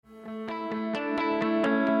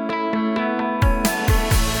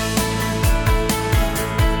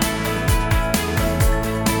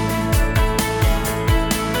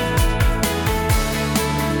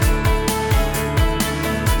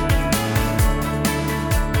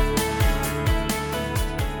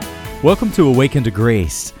Welcome to Awaken to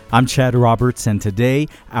Grace. I'm Chad Roberts, and today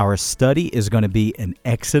our study is going to be in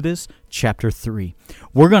Exodus chapter 3.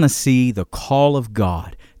 We're going to see the call of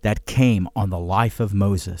God that came on the life of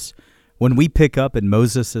Moses. When we pick up in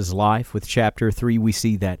Moses' life with chapter 3, we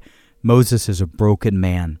see that Moses is a broken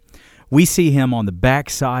man. We see him on the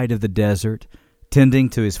backside of the desert, tending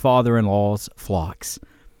to his father-in-law's flocks.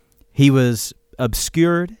 He was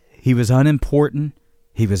obscured, he was unimportant,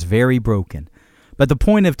 he was very broken. But the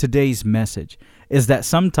point of today's message is that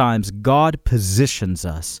sometimes God positions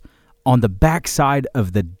us on the backside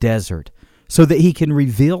of the desert so that He can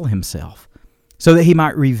reveal Himself, so that He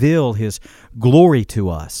might reveal His glory to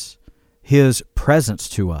us, His presence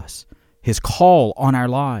to us, His call on our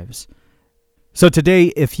lives. So today,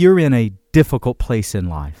 if you're in a difficult place in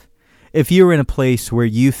life, if you're in a place where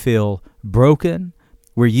you feel broken,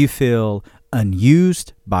 where you feel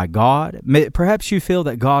unused by God, perhaps you feel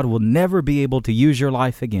that God will never be able to use your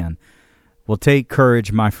life again. Well, take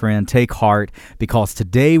courage, my friend, take heart, because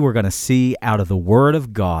today we're going to see out of the Word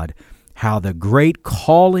of God how the great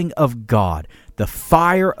calling of God, the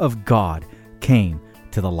fire of God, came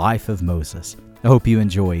to the life of Moses. I hope you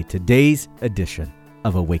enjoy today's edition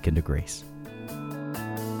of Awaken to Grace.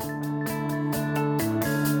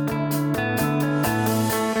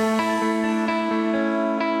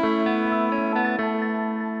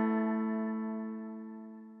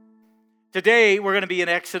 Today, we're going to be in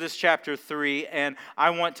Exodus chapter 3, and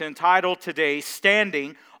I want to entitle today,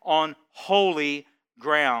 Standing on Holy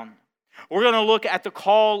Ground. We're going to look at the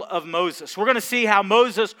call of Moses. We're going to see how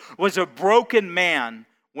Moses was a broken man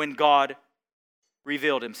when God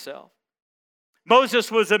revealed Himself. Moses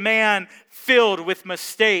was a man filled with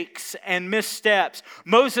mistakes and missteps.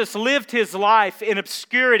 Moses lived his life in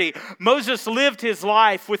obscurity. Moses lived his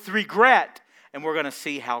life with regret. And we're going to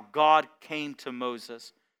see how God came to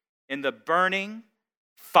Moses in the burning,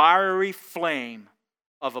 fiery flame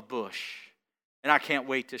of a bush. And I can't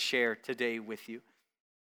wait to share today with you.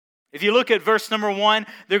 If you look at verse number 1,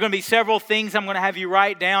 there are going to be several things I'm going to have you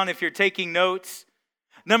write down if you're taking notes.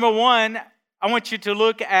 Number 1, I want you to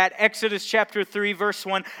look at Exodus chapter 3, verse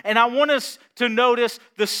 1, and I want us to notice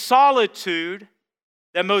the solitude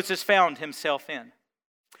that Moses found himself in.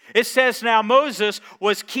 It says, now Moses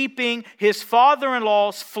was keeping his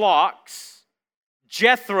father-in-law's flocks.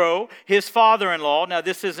 Jethro, his father-in-law, now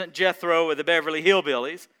this isn't Jethro of the Beverly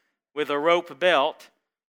Hillbillies with a rope belt.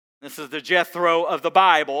 This is the Jethro of the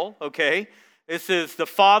Bible, okay? This is the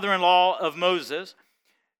father-in-law of Moses.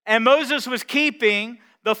 And Moses was keeping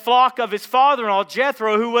the flock of his father-in-law,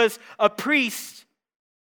 Jethro, who was a priest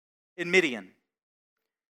in Midian.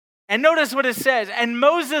 And notice what it says, and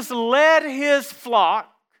Moses led his flock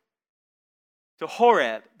to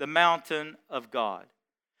Horeb, the mountain of God.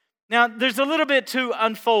 Now, there's a little bit to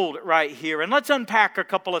unfold right here, and let's unpack a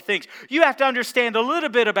couple of things. You have to understand a little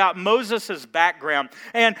bit about Moses' background,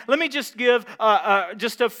 and let me just give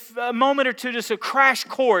just a moment or two, just a crash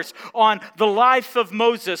course on the life of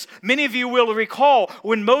Moses. Many of you will recall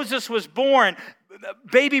when Moses was born,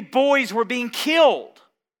 baby boys were being killed.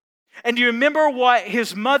 And do you remember what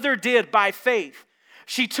his mother did by faith?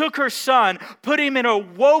 She took her son, put him in a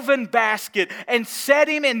woven basket, and set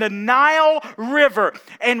him in the Nile River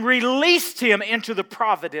and released him into the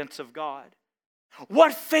providence of God.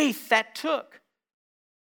 What faith that took.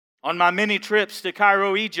 On my many trips to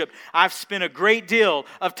Cairo, Egypt, I've spent a great deal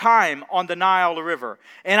of time on the Nile River,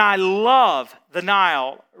 and I love the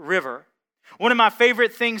Nile River. One of my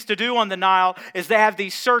favorite things to do on the Nile is they have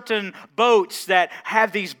these certain boats that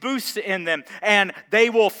have these booths in them, and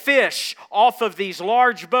they will fish off of these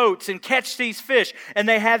large boats and catch these fish, and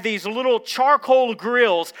they have these little charcoal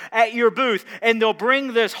grills at your booth, and they'll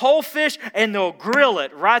bring this whole fish and they'll grill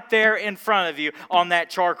it right there in front of you on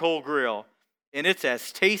that charcoal grill, and it's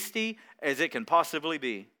as tasty as it can possibly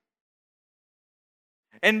be.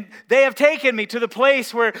 And they have taken me to the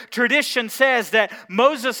place where tradition says that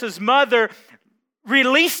Moses' mother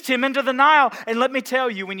released him into the Nile. And let me tell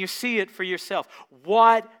you, when you see it for yourself,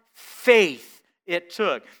 what faith it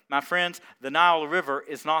took. My friends, the Nile River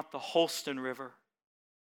is not the Holston River.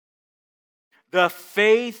 The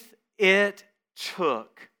faith it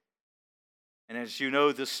took. And as you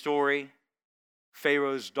know the story,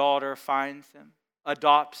 Pharaoh's daughter finds him,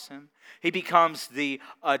 adopts him. He becomes the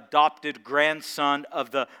adopted grandson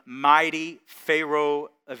of the mighty Pharaoh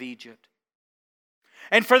of Egypt.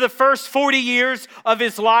 And for the first 40 years of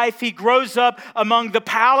his life, he grows up among the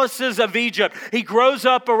palaces of Egypt. He grows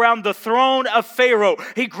up around the throne of Pharaoh.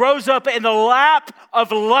 He grows up in the lap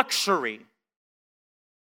of luxury.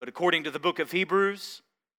 But according to the book of Hebrews,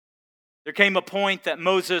 there came a point that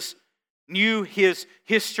Moses knew his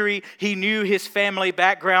history, he knew his family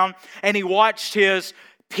background, and he watched his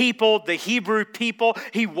people, the Hebrew people,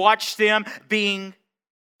 he watched them being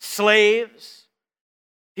slaves.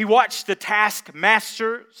 He watched the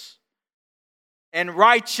taskmasters, and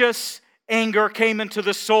righteous anger came into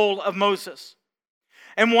the soul of Moses.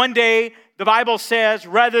 And one day, the Bible says,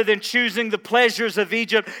 rather than choosing the pleasures of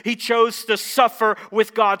Egypt, he chose to suffer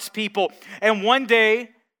with God's people. And one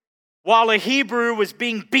day, while a Hebrew was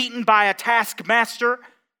being beaten by a taskmaster,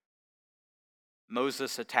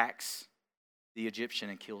 Moses attacks the Egyptian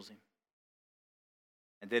and kills him.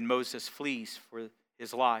 And then Moses flees for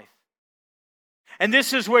his life. And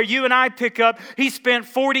this is where you and I pick up. He spent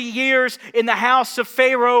 40 years in the house of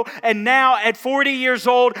Pharaoh, and now at 40 years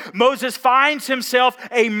old, Moses finds himself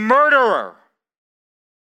a murderer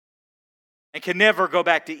and can never go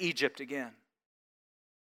back to Egypt again.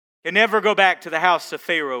 Can never go back to the house of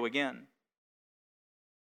Pharaoh again.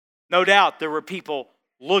 No doubt there were people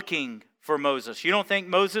looking for Moses. You don't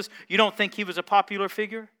think he was a popular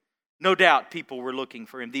figure? No doubt people were looking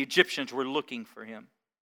for him. The Egyptians were looking for him.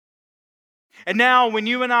 And now when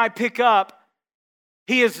you and I pick up,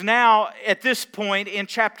 he is now at this point in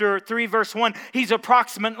chapter 3 verse 1, he's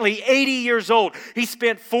approximately 80 years old. He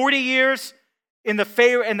spent 40 years in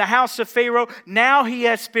the house of Pharaoh. Now he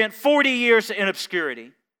has spent 40 years in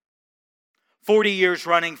obscurity. 40 years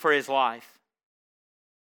running for his life.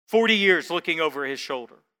 40 years looking over his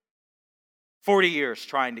shoulder. 40 years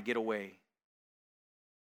trying to get away.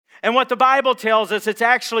 And what the Bible tells us, it's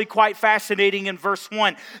actually quite fascinating in verse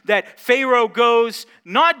 1, that Pharaoh goes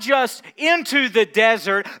not just into the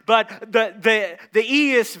desert, but the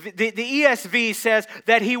ESV says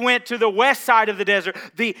that he went to the west side of the desert.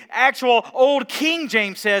 The actual Old King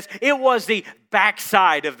James says it was the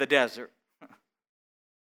backside of the desert.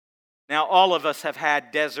 Now, all of us have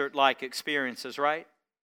had desert-like experiences, right?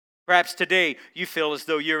 Perhaps today you feel as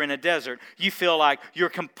though you're in a desert. You feel like you're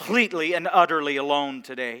completely and utterly alone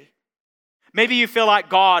today. Maybe you feel like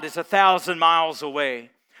God is 1,000 miles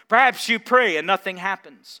away. Perhaps you pray and nothing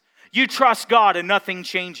happens. You trust God and nothing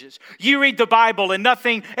changes. You read the Bible and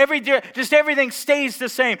everything stays the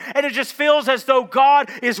same. And it just feels as though God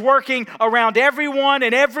is working around everyone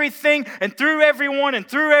and everything and through everyone and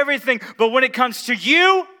through everything. But when it comes to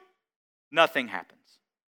you, nothing happens.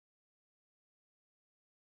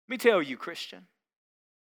 Let me tell you, Christian,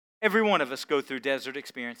 every one of us go through desert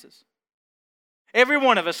experiences. Every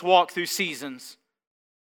one of us walk through seasons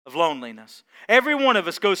of loneliness. Every one of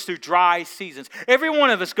us goes through dry seasons. Every one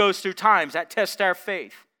of us goes through times that test our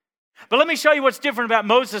faith. But let me show you what's different about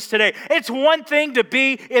Moses today. It's one thing to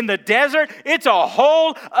be in the desert. It's a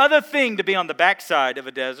whole other thing to be on the backside of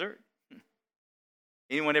a desert.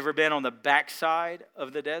 Anyone ever been on the backside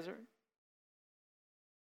of the desert?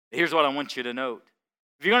 Here's what I want you to note.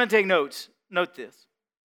 If you're going to take notes, note this.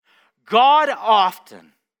 God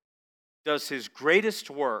often does his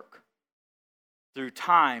greatest work through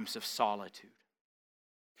times of solitude.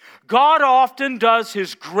 God often does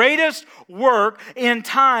his greatest work in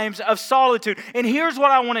times of solitude. And here's what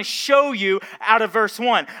I want to show you out of verse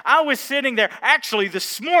 1. I was sitting there, actually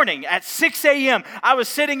this morning at 6 a.m., I was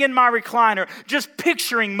sitting in my recliner just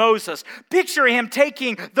picturing Moses, picturing him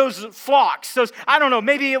taking those flocks,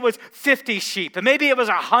 maybe it was 50 sheep, and maybe it was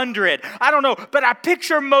 100, I don't know, but I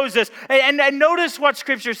picture Moses, and notice what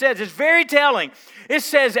Scripture says. It's very telling. It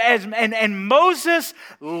says, and Moses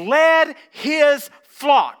led his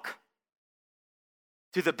flock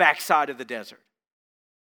to the backside of the desert.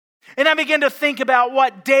 And I began to think about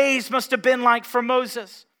what days must have been like for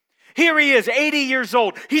Moses. Here he is, 80 years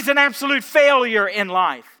old. He's an absolute failure in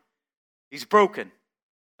life. He's broken,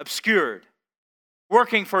 obscured,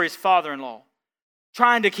 working for his father-in-law,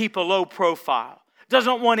 trying to keep a low profile.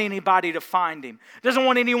 Doesn't want anybody to find him. Doesn't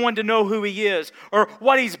want anyone to know who he is or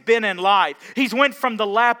what he's been in life. He's went from the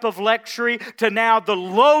lap of luxury to now the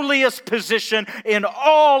lowliest position in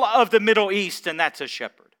all of the Middle East, and that's a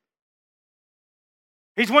shepherd.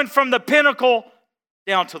 He's went from the pinnacle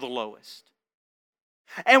down to the lowest.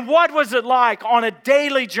 And what was it like on a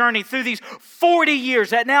daily journey through these 40 years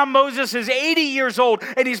that now Moses is 80 years old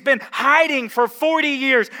and he's been hiding for 40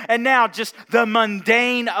 years and now just the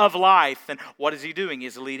mundane of life. And what is he doing?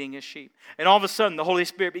 He's leading his sheep. And all of a sudden the Holy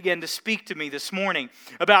Spirit began to speak to me this morning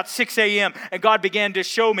about 6 a.m. and God began to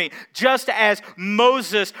show me just as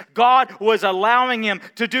Moses, God was allowing him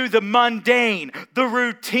to do the mundane, the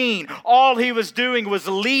routine. All he was doing was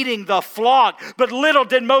leading the flock. But little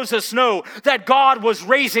did Moses know that God was was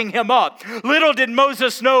raising him up. Little did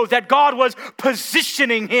Moses know that God was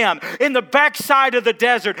positioning him in the backside of the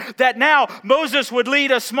desert, that now Moses would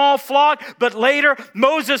lead a small flock, but later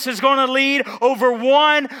Moses is going to lead over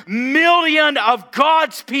 1 million of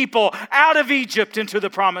God's people out of Egypt into the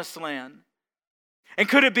promised land. And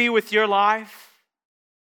could it be with your life?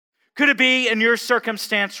 Could it be in your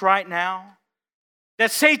circumstance right now? That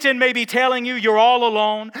Satan may be telling you you're all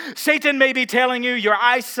alone. Satan may be telling you you're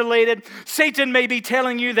isolated. Satan may be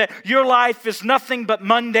telling you that your life is nothing but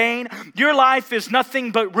mundane. Your life is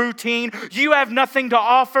nothing but routine. You have nothing to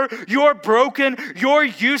offer. You're broken. You're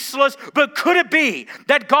useless. But could it be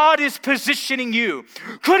that God is positioning you?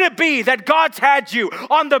 Could it be that God's had you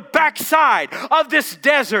on the backside of this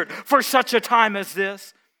desert for such a time as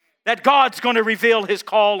this? That God's going to reveal His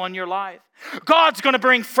call on your life. God's going to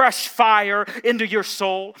bring fresh fire into your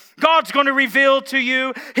soul. God's going to reveal to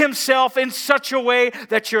you Himself in such a way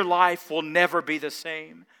that your life will never be the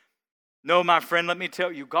same. No, my friend, let me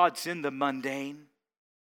tell you, God's in the mundane.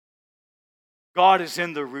 God is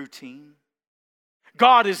in the routine.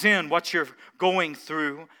 God is in what you're going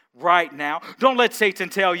through right now. Don't let Satan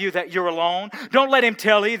tell you that you're alone. Don't let him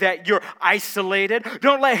tell you that you're isolated.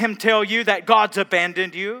 Don't let him tell you that God's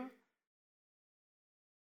abandoned you.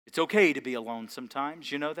 It's okay to be alone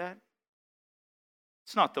sometimes, you know that?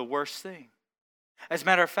 It's not the worst thing. As a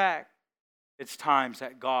matter of fact, it's times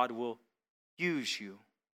that God will use you.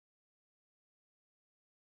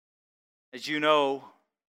 As you know,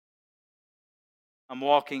 I'm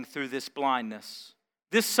walking through this blindness.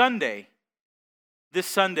 This Sunday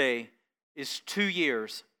is 2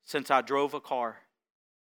 years since I drove a car.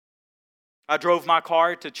 I drove my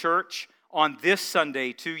car to church on this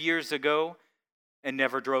Sunday 2 years ago, and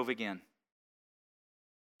never drove again.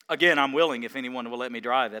 Again, I'm willing if anyone will let me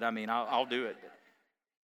drive it. I mean, I'll do it.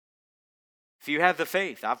 If you have the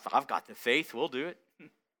faith, I've got the faith, we'll do it.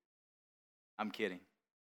 I'm kidding.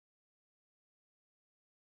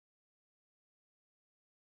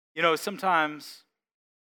 You know, sometimes,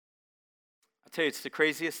 I tell you, it's the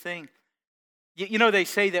craziest thing. You know, they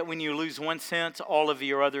say that when you lose one sense, all of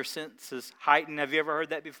your other senses heighten. Have you ever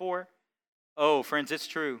heard that before? Oh, friends, it's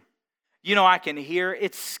true. You know, I can hear.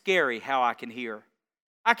 It's scary how I can hear.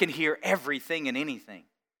 I can hear everything and anything.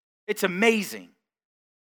 It's amazing.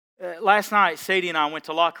 Last night, Sadie and I went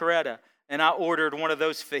to La Coretta, and I ordered one of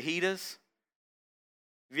those fajitas.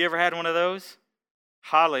 Have you ever had one of those?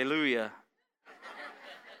 Hallelujah.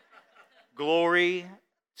 Glory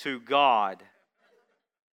to God.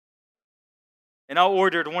 And I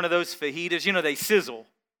ordered one of those fajitas. You know, they sizzle.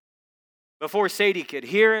 Before Sadie could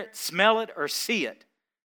hear it, smell it, or see it,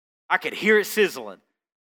 I could hear it sizzling.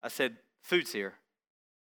 I said, food's here.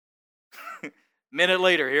 Minute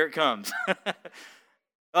later, here it comes.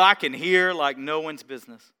 I can hear like no one's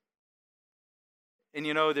business. And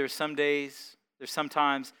you know, there's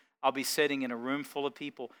sometimes I'll be sitting in a room full of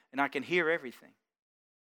people and I can hear everything.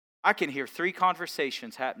 I can hear 3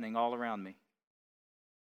 conversations happening all around me.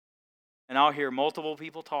 And I'll hear multiple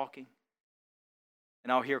people talking.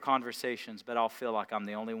 And I'll hear conversations, but I'll feel like I'm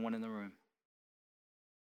the only one in the room.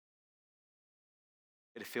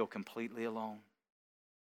 It'll feel completely alone.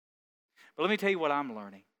 But let me tell you what I'm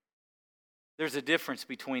learning. There's a difference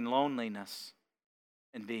between loneliness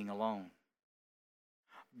and being alone.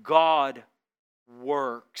 God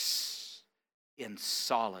works in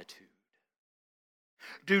solitude.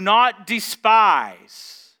 Do not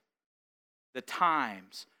despise the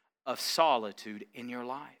times of solitude in your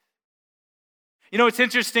life. You know, it's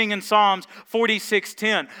interesting in Psalms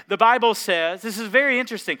 46:10. The Bible says, this is very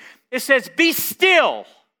interesting. It says, be still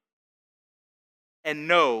and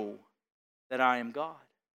know that I am God.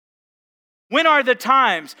 When are the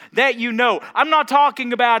times that you know? I'm not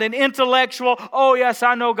talking about an intellectual, oh yes,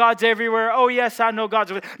 I know God's everywhere. Oh yes, I know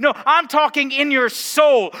God's everywhere. No, I'm talking in your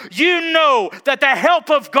soul. You know that the help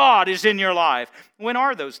of God is in your life. When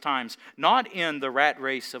are those times? Not in the rat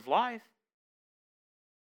race of life.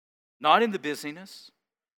 Not in the busyness.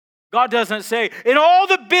 God doesn't say, in all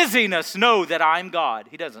the busyness, know that I'm God.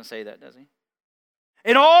 He doesn't say that, does he?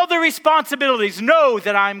 In all the responsibilities, know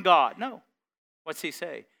that I'm God. No. What's he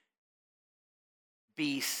say?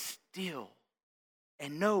 Be still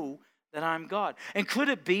and know that I'm God. And could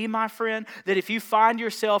it be, my friend, that if you find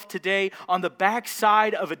yourself today on the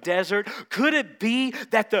backside of a desert, could it be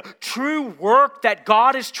that the true work that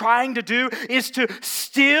God is trying to do is to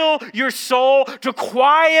still your soul, to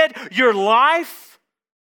quiet your life,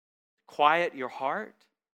 quiet your heart,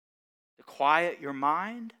 to quiet your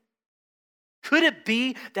mind? Could it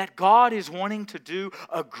be that God is wanting to do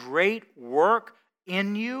a great work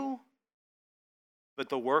in you, but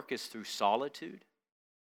the work is through solitude?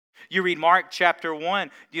 You read Mark chapter 1.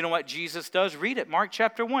 Do you know what Jesus does? Read it. Mark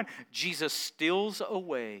chapter 1. Jesus steals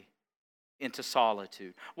away into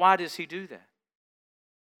solitude. Why does he do that?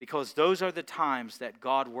 Because those are the times that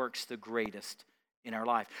God works the greatest in our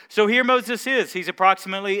life. So here Moses is. He's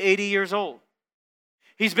approximately 80 years old.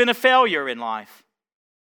 He's been a failure in life.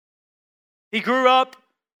 He grew up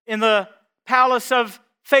in the palace of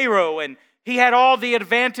Pharaoh, and he had all the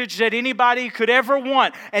advantage that anybody could ever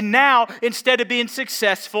want. And now, instead of being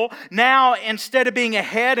successful, now instead of being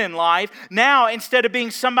ahead in life, now instead of being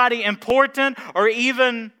somebody important or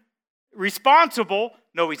even responsible,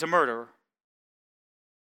 no, he's a murderer.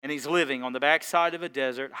 And he's living on the backside of a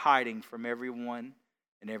desert, hiding from everyone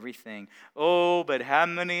and everything. Oh, but how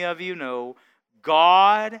many of you know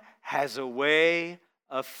God has a way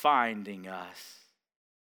of finding us,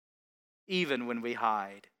 even when we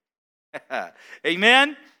hide?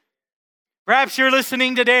 Amen? Perhaps you're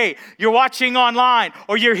listening today, you're watching online,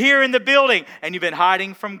 or you're here in the building, and you've been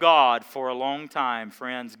hiding from God for a long time.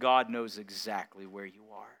 Friends, God knows exactly where you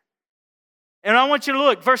are. And I want you to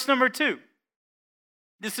look, verse number 2.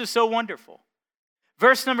 This is so wonderful.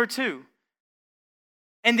 Verse number 2.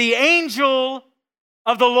 And the angel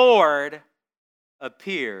of the Lord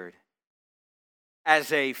appeared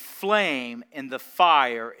as a flame in the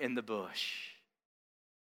fire in the bush.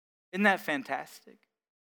 Isn't that fantastic?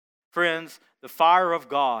 Friends, the fire of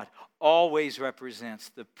God always represents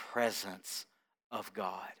the presence of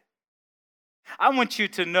God. I want you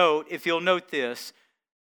to note, if you'll note this,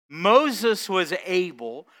 Moses was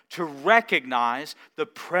able to recognize the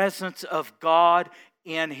presence of God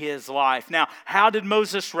in his life. Now, how did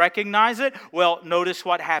Moses recognize it? Well, notice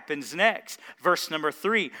what happens next. Verse number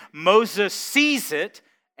 3. Moses sees it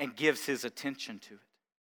and gives his attention to it.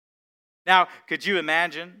 Now, could you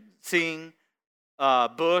imagine seeing a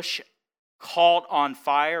bush caught on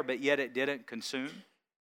fire, but yet it didn't consume?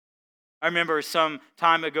 I remember some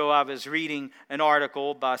time ago I was reading an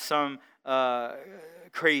article by some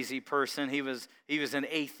crazy person. He was an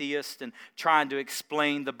atheist and trying to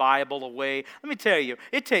explain the Bible away. Let me tell you,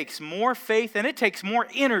 it takes more faith and it takes more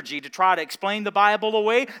energy to try to explain the Bible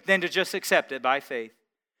away than to just accept it by faith.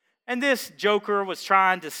 And this joker was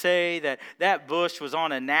trying to say that that bush was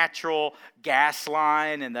on a natural gas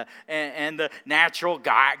line and the natural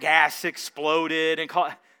gas exploded.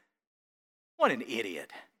 What an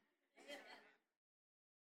idiot.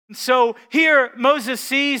 And so here Moses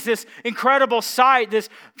sees this incredible sight, this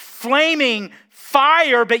flaming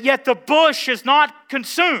fire, but yet the bush is not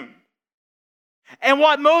consumed. And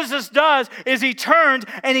what Moses does is he turns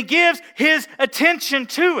and he gives his attention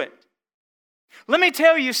to it. Let me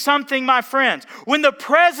tell you something, my friends. When the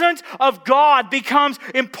presence of God becomes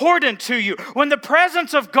important to you, when the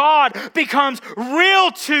presence of God becomes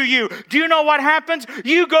real to you, do you know what happens?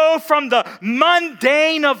 You go from the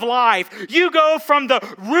mundane of life, you go from the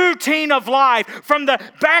routine of life, from the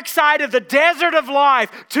backside of the desert of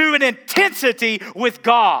life to an intensity with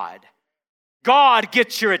God. God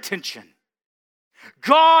gets your attention.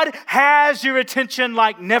 God has your attention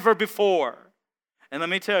like never before. And let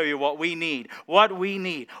me tell you what we need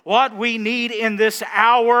in this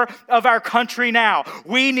hour of our country now.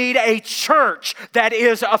 We need a church that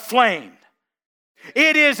is aflame.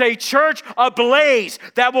 It is a church ablaze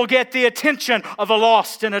that will get the attention of a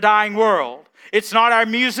lost and a dying world. It's not our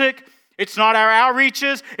music. It's not our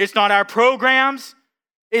outreaches. It's not our programs.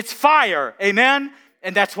 It's fire. Amen?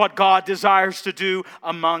 And that's what God desires to do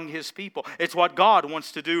among His people. It's what God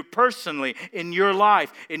wants to do personally in your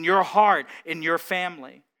life, in your heart, in your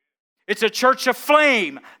family. It's a church of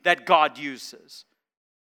flame that God uses.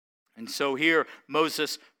 And so here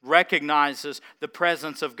Moses recognizes the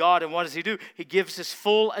presence of God. And what does he do? He gives his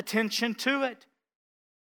full attention to it.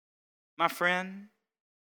 My friend,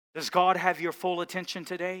 does God have your full attention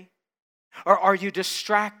today? Or are you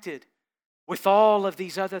distracted with all of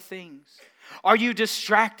these other things? Are you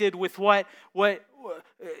distracted with what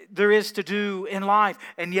there is to do in life?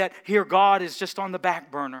 And yet here God is just on the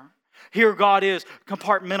back burner. Here God is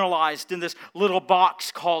compartmentalized in this little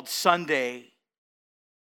box called Sunday.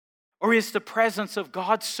 Or is the presence of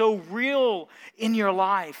God so real in your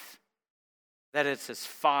life that it's as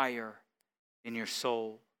fire in your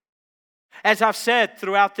soul? As I've said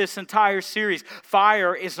throughout this entire series,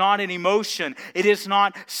 fire is not an emotion. It is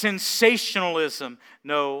not sensationalism.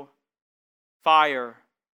 No. Fire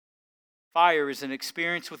is an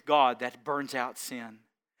experience with God that burns out sin.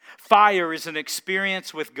 Fire is an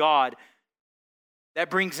experience with God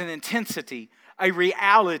that brings an intensity, a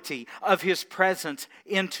reality of His presence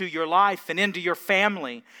into your life and into your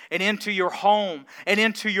family and into your home and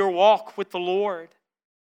into your walk with the Lord.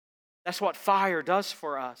 That's what fire does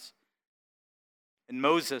for us. And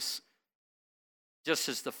Moses, just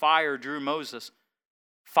as the fire drew Moses,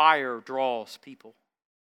 fire draws people.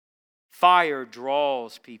 Fire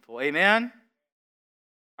draws people. Amen?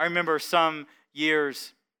 I remember some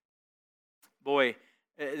years,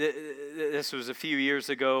 this was a few years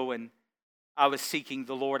ago, when I was seeking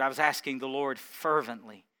the Lord. I was asking the Lord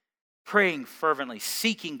fervently, praying fervently,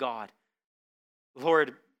 seeking God.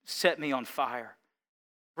 Lord, set me on fire.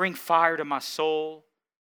 Bring fire to my soul.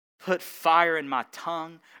 Put fire in my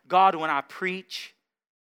tongue. God, when I preach,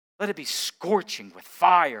 let it be scorching with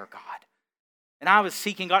fire, God. And I was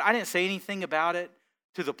seeking God. I didn't say anything about it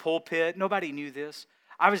to the pulpit. Nobody knew this.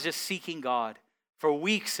 I was just seeking God for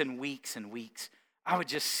weeks and weeks and weeks. I would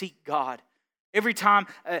just seek God. Every time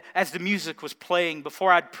as the music was playing,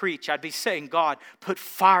 before I'd preach, I'd be saying, God, put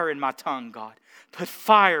fire in my tongue, God. Put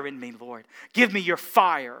fire in me, Lord. Give me your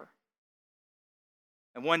fire.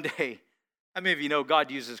 And one day, how many of you know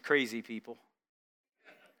God uses crazy people?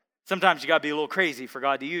 Sometimes you got to be a little crazy for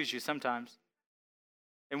God to use you sometimes.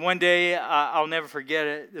 And one day, I'll never forget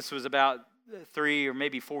it. This was about 3 or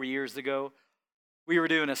maybe 4 years ago. We were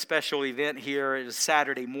doing a special event here. It was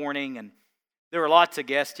Saturday morning, and there were lots of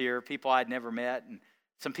guests here, people I'd never met, and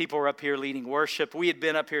some people were up here leading worship. We had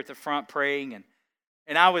been up here at the front praying,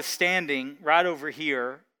 and I was standing right over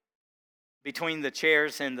here between the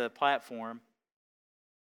chairs and the platform.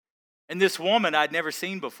 And this woman I'd never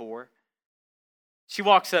seen before, she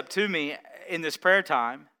walks up to me in this prayer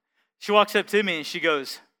time. She walks up to me and she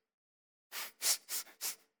goes,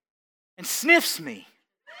 and sniffs me.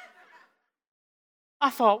 I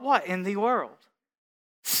thought, what in the world?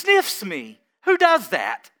 Sniffs me. Who does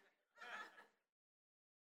that?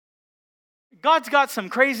 God's got some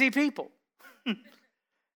crazy people.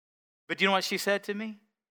 But you know what she said to me?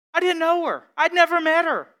 I didn't know her. I'd never met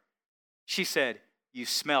her. She said, you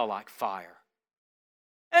smell like fire.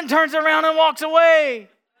 And turns around and walks away.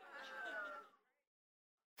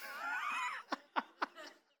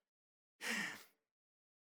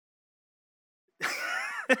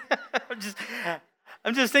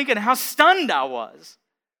 I'm just thinking how stunned I was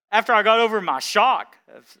after I got over my shock.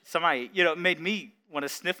 Somebody, made me want to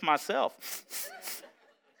sniff myself.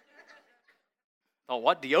 Oh,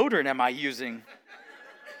 what deodorant am I using?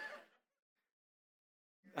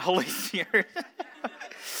 Holy Spirit.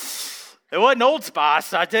 It wasn't Old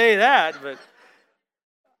Spice, I tell you that.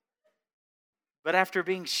 But after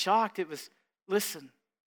being shocked, it was, listen,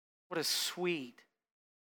 what a sweet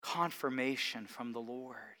confirmation from the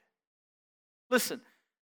Lord. Listen,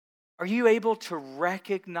 are you able to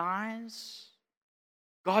recognize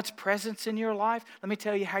God's presence in your life? Let me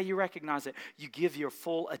tell you how you recognize it. You give your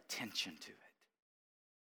full attention to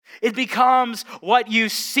it. It becomes what you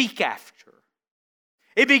seek after.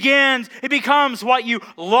 It becomes what you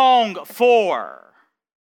long for.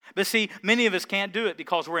 But see, many of us can't do it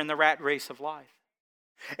because we're in the rat race of life.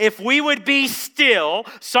 If we would be still,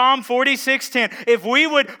 Psalm 46:10, if we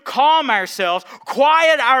would calm ourselves,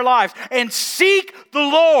 quiet our lives, and seek the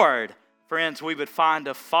Lord, friends, we would find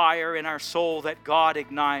a fire in our soul that God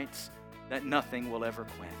ignites that nothing will ever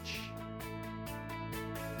quench.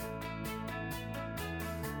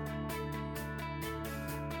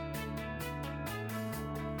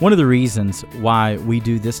 One of the reasons why we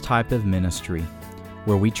do this type of ministry,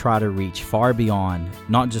 where we try to reach far beyond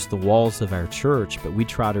not just the walls of our church, but we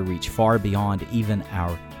try to reach far beyond even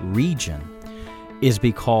our region, is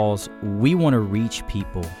because we want to reach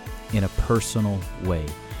people in a personal way.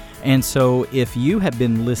 And so if you have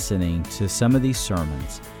been listening to some of these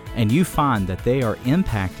sermons and you find that they are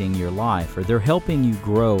impacting your life, or they're helping you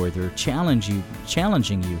grow, or they're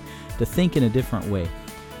challenging you to think in a different way,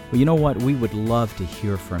 well, you know what? We would love to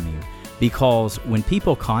hear from you. Because when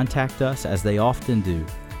people contact us, as they often do,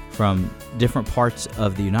 from different parts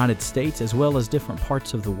of the United States as well as different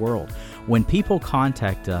parts of the world, when people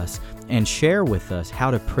contact us and share with us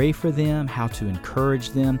how to pray for them, how to encourage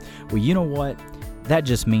them, well, you know what? That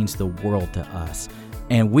just means the world to us.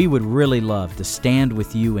 And we would really love to stand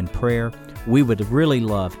with you in prayer. We would really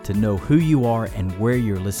love to know who you are and where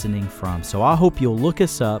you're listening from. So I hope you'll look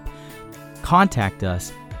us up, contact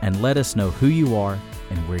us, and let us know who you are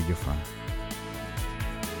and where you're from.